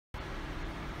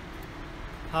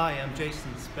Hi, I'm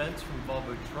Jason Spence from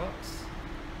Volvo Trucks,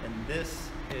 and this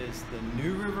is the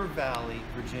New River Valley,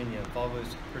 Virginia,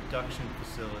 Volvo's production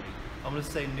facility. I'm going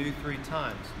to say new 3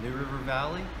 times. New River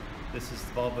Valley, this is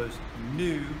Volvo's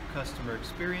new Customer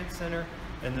Experience Center,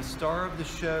 and the star of the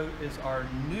show is our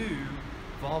new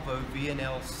Volvo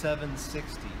VNL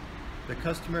 760. The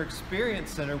Customer Experience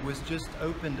Center was just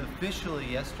opened officially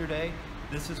yesterday.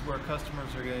 This is where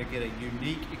customers are going to get a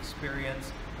unique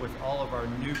experience with all of our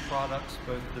new products,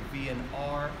 both the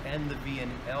VNR and the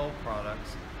VNL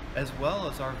products, as well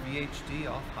as our VHD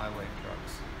off-highway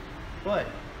trucks. But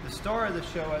the star of the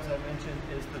show, as I mentioned,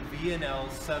 is the VNL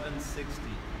 760.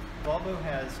 Volvo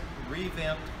has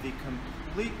revamped the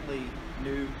completely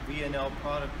new VNL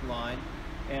product line,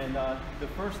 and the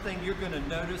first thing you're going to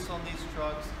notice on these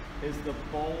trucks is the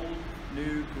bold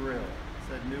new grille. I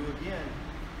said new again.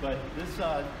 But this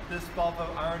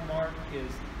Volvo Iron Mark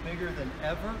is bigger than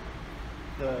ever.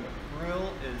 The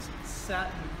grille is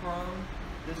satin chrome.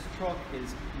 This truck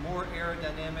is more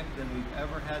aerodynamic than we've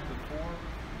ever had before.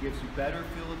 It gives you better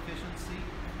fuel efficiency.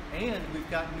 And we've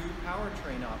got new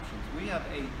powertrain options. We have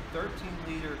a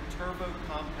 13-liter turbo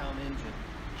compound engine.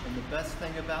 And the best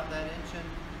thing about that engine,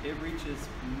 it reaches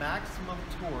maximum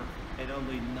torque at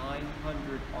only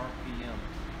 900 RPM.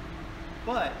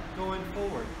 But going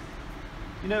forward,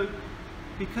 you know,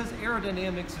 because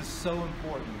aerodynamics is so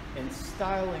important and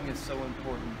styling is so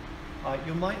important,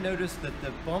 you might notice that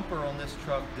the bumper on this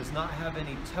truck does not have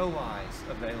any toe eyes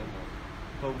available.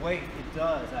 But wait, it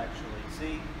does actually.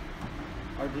 See,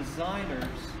 our designers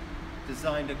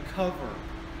designed a cover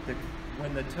that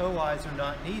when the toe eyes are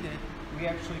not needed, we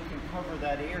actually can cover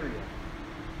that area.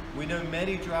 We know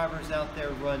many drivers out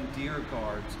there run deer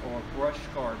guards or brush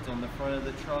guards on the front of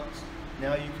the trucks.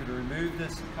 Now you could remove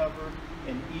this cover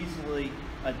and easily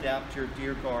adapt your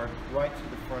deer guard right to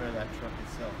the front of that truck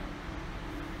itself.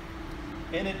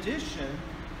 In addition,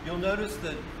 you'll notice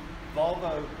the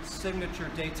Volvo signature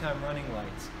daytime running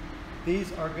lights.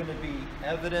 These are going to be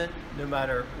evident no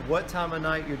matter what time of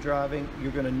night you're driving.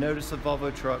 You're going to notice a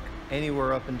Volvo truck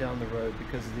anywhere up and down the road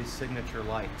because of these signature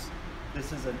lights.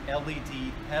 This is an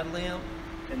LED headlamp,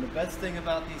 and the best thing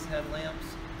about these headlamps,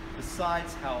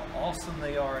 besides how awesome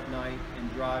they are at night in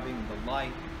driving the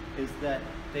light, is that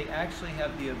they actually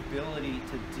have the ability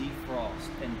to defrost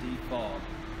and defog.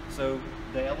 So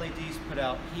the LEDs put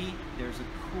out heat. There's a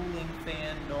cooling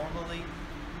fan normally.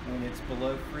 When it's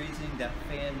below freezing, that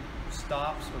fan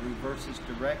stops or reverses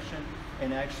direction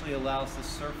and actually allows the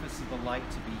surface of the light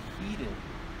to be heated,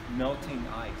 melting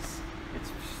ice.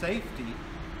 It's safety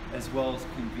as well as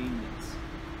convenience.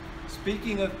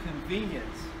 Speaking of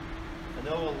convenience, I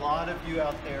know a lot of you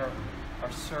out there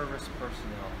are service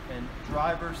personnel, and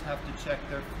drivers have to check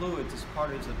their fluids as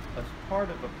part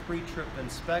of a pre-trip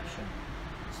inspection.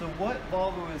 So what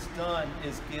Volvo has done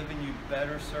is given you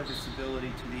better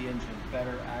serviceability to the engine,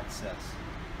 better access.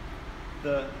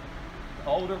 The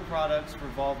older products for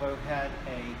Volvo had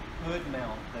a hood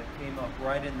mount that came up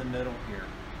right in the middle here.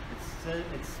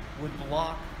 It would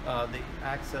block the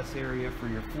access area for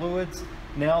your fluids.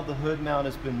 Now the hood mount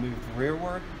has been moved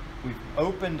rearward. We've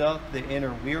opened up the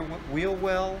inner wheel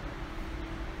well,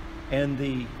 and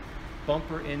the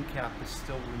bumper end cap is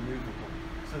still removable.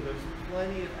 So there's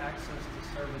plenty of access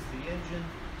to service the engine,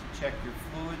 to check your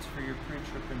fluids for your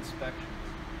pre-trip inspections.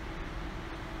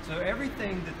 So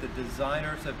everything that the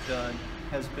designers have done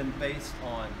has been based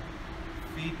on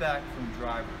feedback from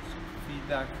drivers,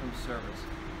 feedback from service.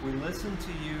 We listened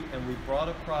to you and we brought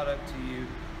a product to you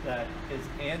that is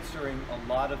answering a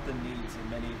lot of the needs that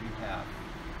many of you have.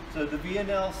 So the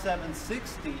VNL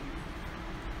 760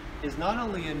 is not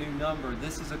only a new number,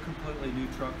 this is a completely new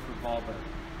truck for Volvo.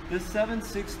 This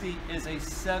 760 is a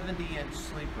 70-inch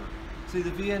sleeper. See,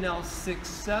 the VNL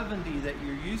 670 that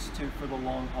you're used to for the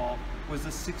long haul was a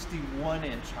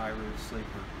 61-inch high-road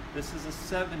sleeper. This is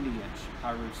a 70-inch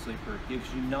high-road sleeper. It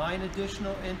gives you 9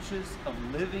 additional inches of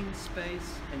living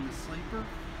space in the sleeper,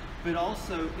 but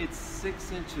also it's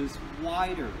 6 inches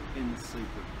wider in the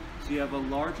sleeper. So you have a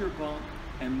larger bunk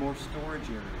and more storage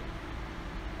area.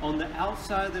 On the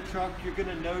outside of the truck, you're going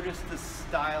to notice the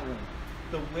styling,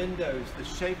 the windows, the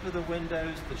shape of the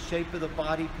windows, the shape of the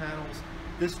body panels.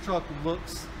 This truck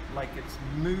looks like it's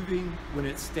moving when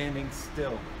it's standing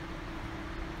still.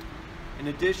 In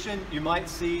addition, you might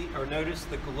see or notice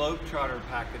the Globetrotter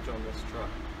package on this truck.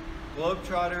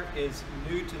 Globetrotter is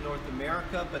new to North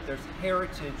America, but there's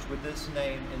heritage with this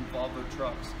name in Volvo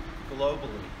trucks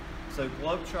globally. So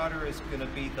Globetrotter is going to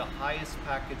be the highest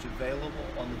package available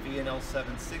on the VNL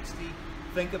 760.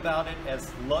 Think about it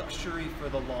as luxury for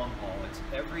the long haul. It's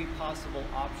every possible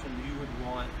option you would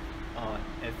want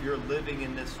if you're living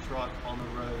in this truck on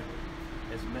the road.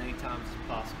 as many times as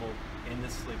possible in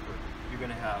this sleeper. You're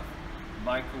going to have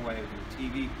microwave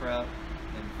and TV prep,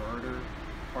 inverter,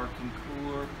 parking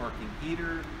cooler, parking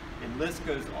heater, and list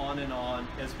goes on,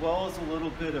 as well as a little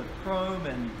bit of chrome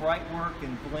and bright work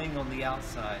and bling on the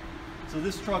outside. So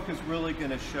this truck is really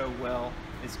going to show well.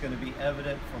 It's going to be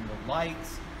evident from the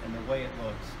lights and the way it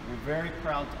looks. We're very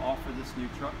proud to offer this new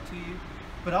truck to you.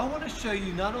 But I want to show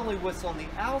you not only what's on the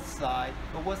outside,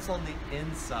 but what's on the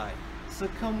inside. So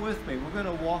come with me. We're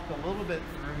going to walk a little bit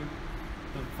through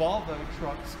the Volvo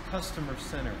Trucks Customer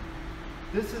Center.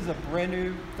 This is a brand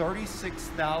new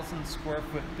 36,000 square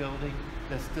foot building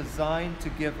that's designed to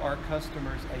give our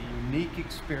customers a unique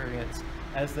experience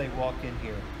as they walk in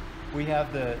here. We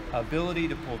have the ability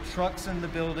to pull trucks in the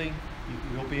building.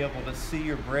 You'll be able to see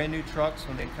your brand new trucks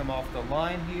when they come off the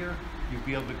line here. You'll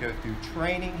be able to go through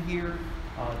training here.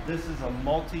 This is a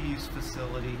multi-use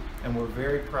facility, and we're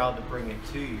very proud to bring it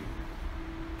to you.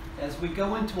 As we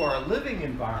go into our living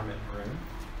environment room,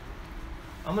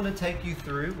 I'm going to take you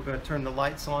through. We're going to turn the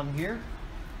lights on here.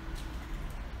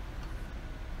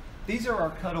 These are our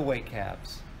cutaway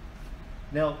cabs.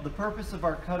 Now, the purpose of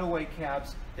our cutaway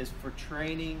cabs is for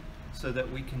training so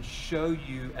that we can show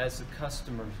you as a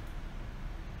customer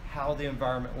how the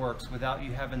environment works without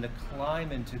you having to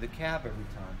climb into the cab every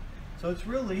time. So it's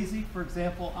real easy. For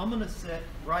example, I'm going to sit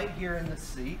right here in the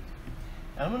seat,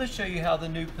 and I'm going to show you how the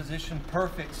new Position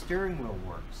Perfect steering wheel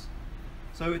works.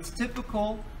 So it's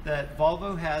typical that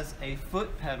Volvo has a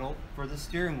foot pedal for the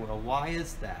steering wheel. Why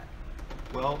is that?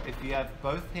 Well, if you have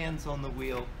both hands on the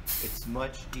wheel, it's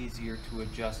much easier to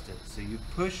adjust it. So you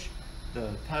push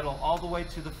the pedal all the way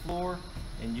to the floor,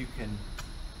 and you can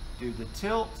do the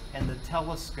tilt and the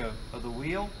telescope of the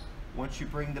wheel. Once you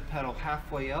bring the pedal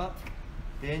halfway up,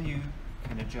 then you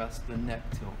can adjust the neck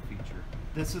tilt feature.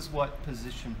 This is what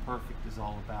Position Perfect is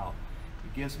all about.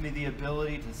 It gives me the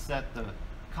ability to set the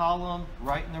column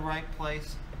right in the right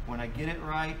place. When I get it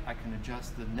right, I can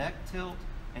adjust the neck tilt,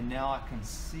 and now I can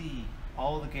see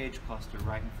all the gauge cluster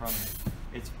right in front of me.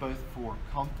 It's both for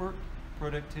comfort,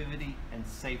 productivity, and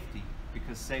safety,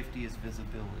 because safety is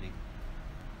visibility.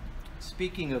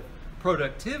 Speaking of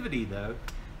productivity though,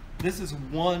 this is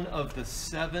one of the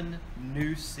 7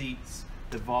 new seats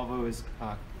that Volvo is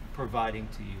providing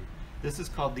to you. This is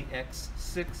called the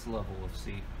X6 level of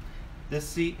seat. This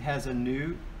seat has a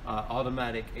new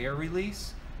automatic air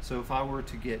release. So if I were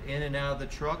to get in and out of the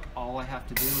truck, all I have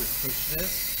to do is push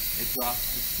this. It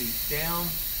drops the seat down.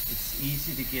 It's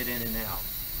easy to get in and out.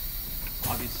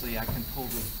 Obviously, I can pull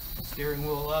the steering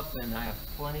wheel up, and I have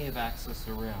plenty of access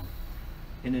around.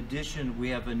 In addition, we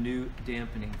have a new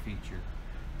dampening feature.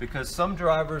 Because some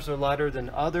drivers are lighter than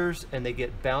others and they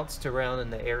get bounced around in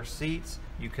the air seats,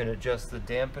 you can adjust the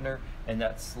dampener, and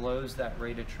that slows that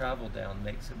rate of travel down,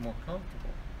 makes it more comfortable.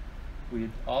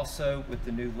 We also, with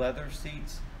the new leather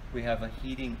seats, we have a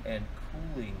heating and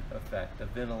cooling effect, a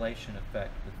ventilation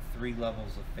effect with 3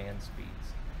 levels of fan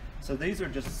speeds. So these are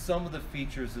just some of the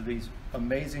features of these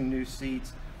amazing new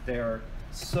seats. They are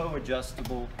so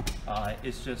adjustable.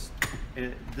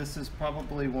 This is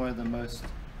probably one of the most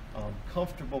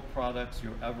comfortable products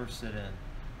you'll ever sit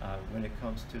in when it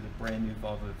comes to the brand new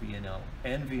Volvo VNL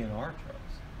and VNR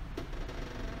trucks.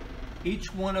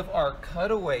 Each one of our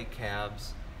cutaway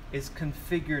cabs is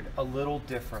configured a little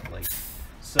differently.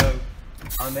 So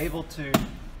I'm able to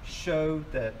show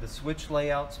that the switch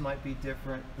layouts might be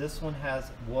different. This one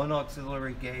has 1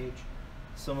 auxiliary gauge.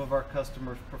 Some of our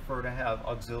customers prefer to have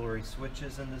auxiliary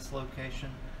switches in this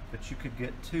location, but you could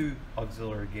get 2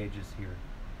 auxiliary gauges here.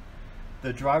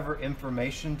 The driver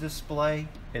information display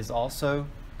is also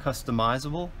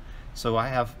customizable. So I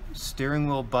have steering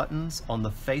wheel buttons on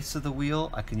the face of the wheel.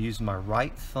 I can use my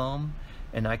right thumb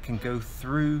and I can go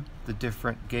through the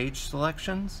different gauge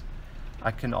selections.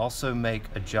 I can also make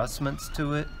adjustments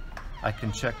to it. I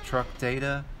can check truck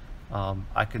data.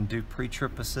 I can do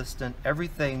pre-trip assistant,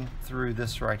 everything through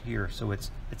this right here. So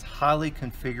it's highly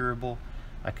configurable.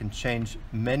 I can change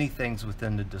many things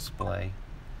within the display.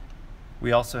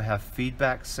 We also have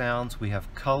feedback sounds. We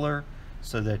have color,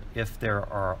 so that if there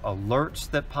are alerts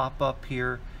that pop up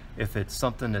here, if it's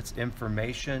something that's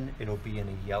information, it'll be in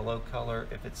a yellow color.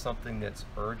 If it's something that's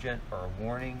urgent or a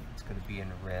warning, it's going to be in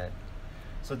red.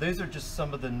 So these are just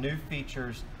some of the new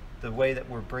features, the way that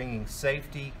we're bringing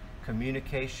safety,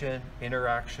 communication,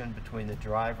 interaction between the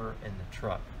driver and the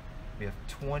truck. We have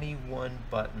 21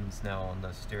 buttons now on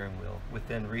the steering wheel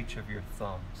within reach of your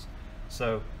thumbs.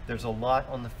 So there's a lot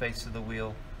on the face of the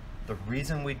wheel. The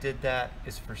reason we did that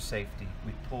is for safety.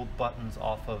 We pulled buttons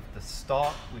off of the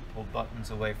stalk, we pulled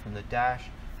buttons away from the dash,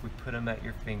 we put them at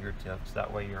your fingertips.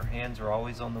 That way your hands are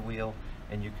always on the wheel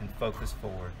and you can focus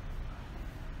forward.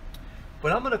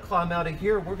 But I'm going to climb out of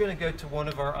here. We're going to go to one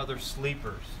of our other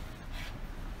sleepers.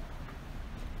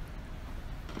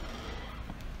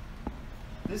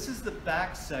 This is the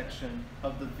back section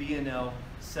of the VNL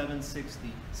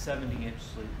 760 70-inch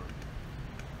sleeper.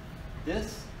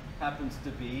 This happens to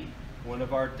be one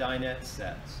of our dinette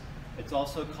sets. It's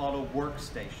also called a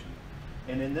workstation.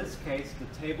 And in this case,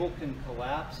 the table can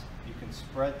collapse. You can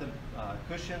spread the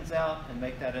cushions out and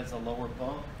make that as a lower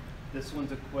bunk. This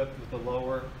one's equipped with a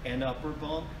lower and upper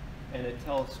bunk and a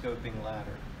telescoping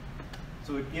ladder.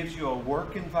 So it gives you a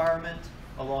work environment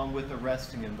along with a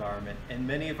resting environment. And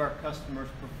many of our customers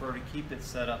prefer to keep it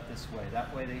set up this way.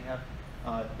 That way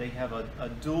they have a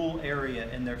dual area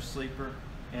in their sleeper.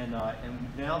 And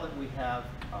now that we have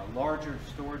larger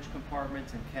storage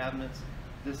compartments and cabinets,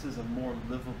 this is a more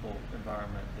livable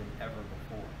environment than ever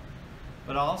before.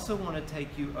 But I also want to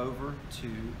take you over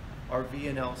to our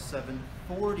VNL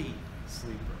 740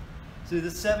 sleeper. So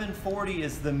the 740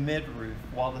 is the mid roof,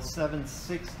 while the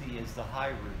 760 is the high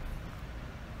roof.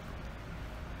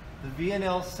 The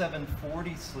VNL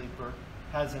 740 sleeper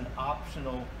has an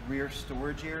optional rear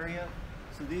storage area.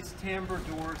 So these timbre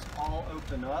doors all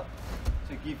open up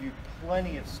to give you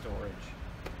plenty of storage.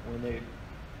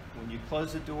 When you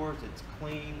close the doors, it's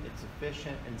clean, it's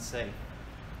efficient, and safe.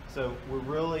 So we're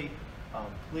really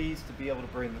pleased to be able to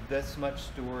bring this much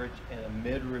storage in a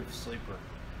mid-roof sleeper.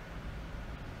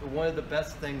 But one of the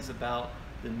best things about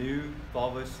the new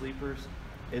Volvo sleepers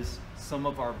is some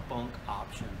of our bunk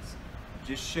options.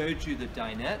 Just showed you the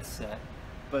dinette set,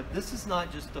 but this is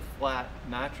not just a flat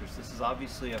mattress. This is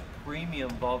obviously a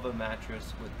premium Volvo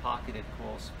mattress with pocketed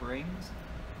coil springs,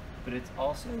 but it's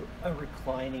also a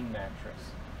reclining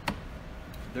mattress.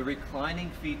 The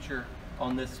reclining feature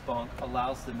on this bunk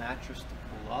allows the mattress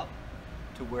to pull up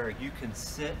to where you can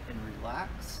sit and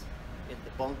relax in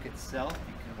the bunk itself.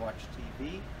 You can watch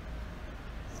TV.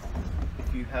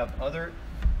 If you have other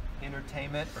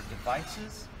entertainment or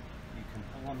devices, you can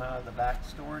pull them out of the back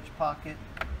storage pocket,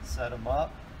 set them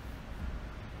up,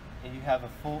 and you have a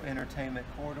full entertainment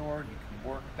corridor. You can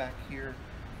work back here,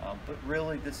 but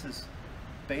really this is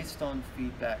based on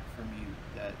feedback from you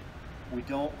that we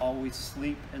don't always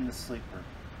sleep in the sleeper.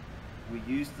 We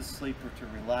use the sleeper to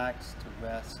relax, to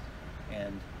rest,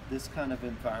 and this kind of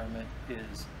environment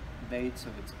is made so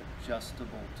it's adjustable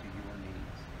to your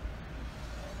needs.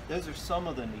 Those are some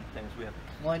of the neat things. We have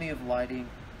plenty of lighting.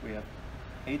 We have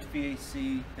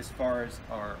HVAC as far as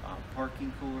our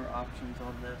parking cooler options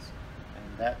on this,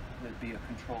 and that would be a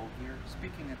control here.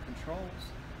 Speaking of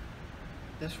controls,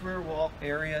 this rear wall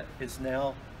area is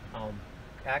now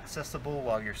accessible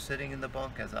while you're sitting in the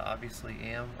bunk, as I obviously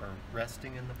am, or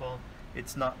resting in the bunk.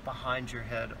 It's not behind your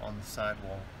head on the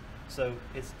sidewall. So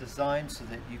it's designed so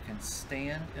that you can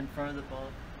stand in front of the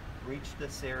bunk, reach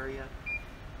this area,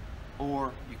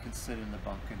 or you can sit in the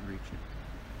bunk and reach it.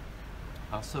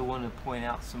 I also want to point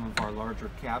out some of our larger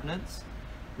cabinets.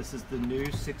 This is the new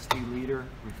 60-liter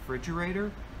refrigerator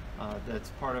that's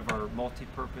part of our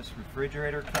multi-purpose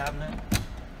refrigerator cabinet.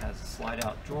 It has a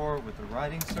slide-out drawer with a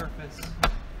writing surface,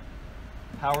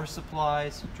 power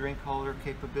supplies, drink holder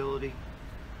capability,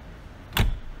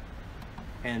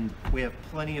 and we have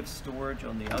plenty of storage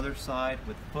on the other side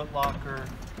with foot locker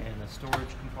and a storage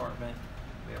compartment.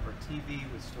 We have our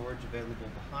TV with storage available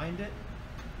behind it,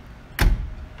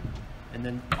 and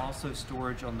then also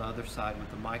storage on the other side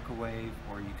with a microwave,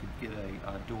 or you could get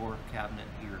a door cabinet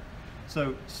here.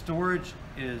 So storage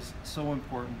is so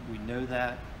important. We know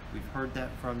that. We've heard that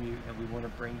from you, and we want to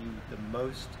bring you the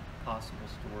most possible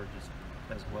storage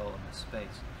as well in the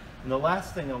space. And the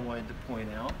last thing I wanted to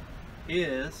point out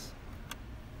is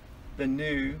the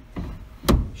new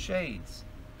shades.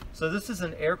 So this is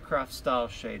an aircraft style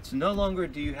shade. So no longer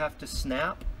do you have to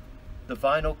snap the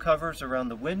vinyl covers around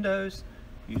the windows.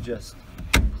 You just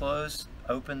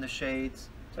open the shades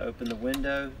to open the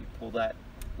window. You pull that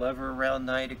lever around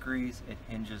 90 degrees, it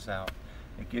hinges out.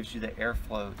 It gives you the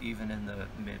airflow even in the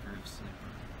mid-roof sleeper.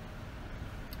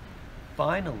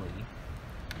 Finally,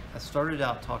 I started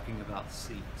out talking about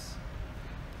seats.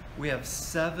 We have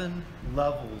 7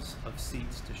 levels of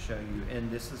seats to show you,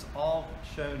 and this is all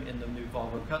shown in the new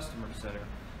Volvo Customer Center,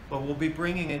 but we'll be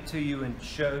bringing it to you in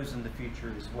shows in the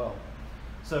future as well.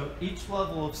 So each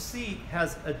level of seat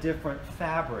has a different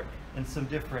fabric and some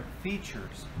different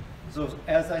features. So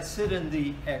as I sit in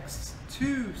the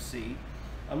X2 seat,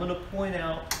 I'm going to point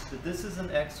out that this is an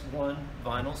X1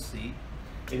 vinyl seat.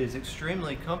 It is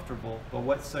extremely comfortable, but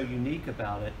what's so unique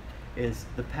about it is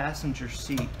the passenger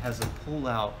seat has a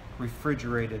pull-out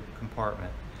refrigerated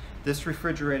compartment. This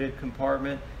refrigerated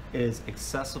compartment is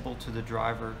accessible to the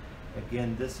driver.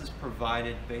 Again, this is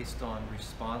provided based on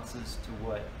responses to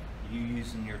what you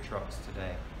use in your trucks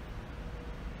today.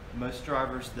 Most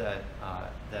drivers that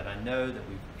I know that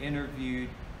we've interviewed,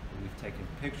 that we've taken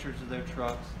pictures of their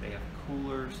trucks, they have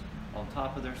coolers on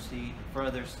top of their seat, in front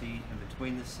of their seat, and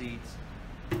between the seats.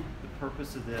 The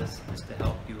purpose of this is to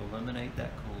help you eliminate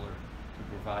that cooler, to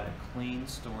provide a clean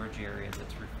storage area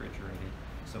that's refrigerated.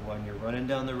 So when you're running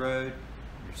down the road,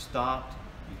 you're stopped,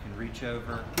 you can reach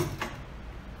over,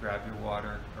 grab your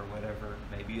water or whatever.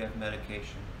 Maybe you have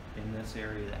medication in this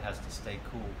area that has to stay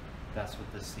cool. That's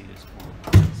what this seat is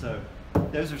for. So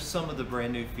those are some of the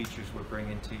brand new features we're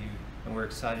bringing to you, and we're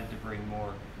excited to bring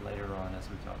more later on as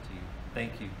we talk to you.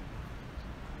 Thank you.